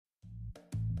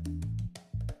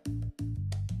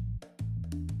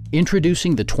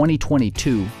Introducing the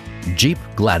 2022 Jeep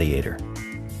Gladiator.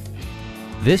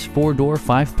 This four-door,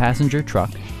 five-passenger truck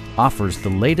offers the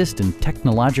latest in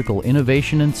technological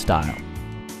innovation and style.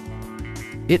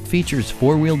 It features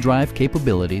four-wheel drive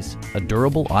capabilities, a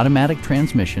durable automatic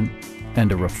transmission,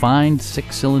 and a refined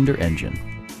six-cylinder engine.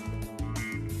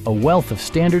 A wealth of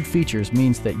standard features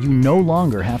means that you no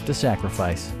longer have to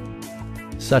sacrifice,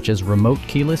 such as remote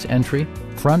keyless entry,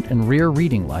 front and rear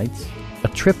reading lights, a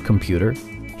trip computer,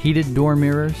 heated door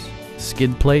mirrors,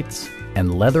 skid plates,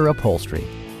 and leather upholstery.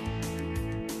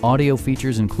 Audio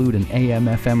features include an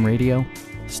AM/FM radio,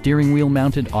 steering wheel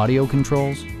mounted audio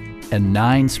controls, and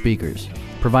 9 speakers,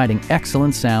 providing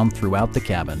excellent sound throughout the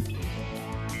cabin.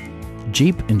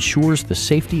 Jeep ensures the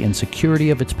safety and security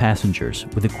of its passengers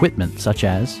with equipment such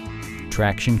as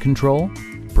traction control,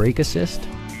 brake assist,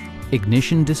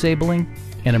 ignition disabling,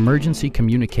 an emergency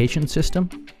communication system,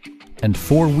 and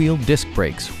four-wheel disc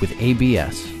brakes with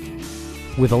ABS.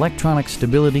 With electronic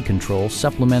stability control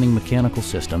supplementing mechanical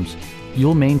systems,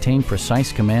 you'll maintain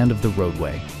precise command of the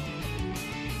roadway.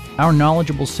 Our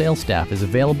knowledgeable sales staff is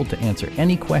available to answer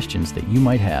any questions that you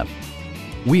might have.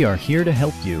 We are here to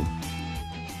help you.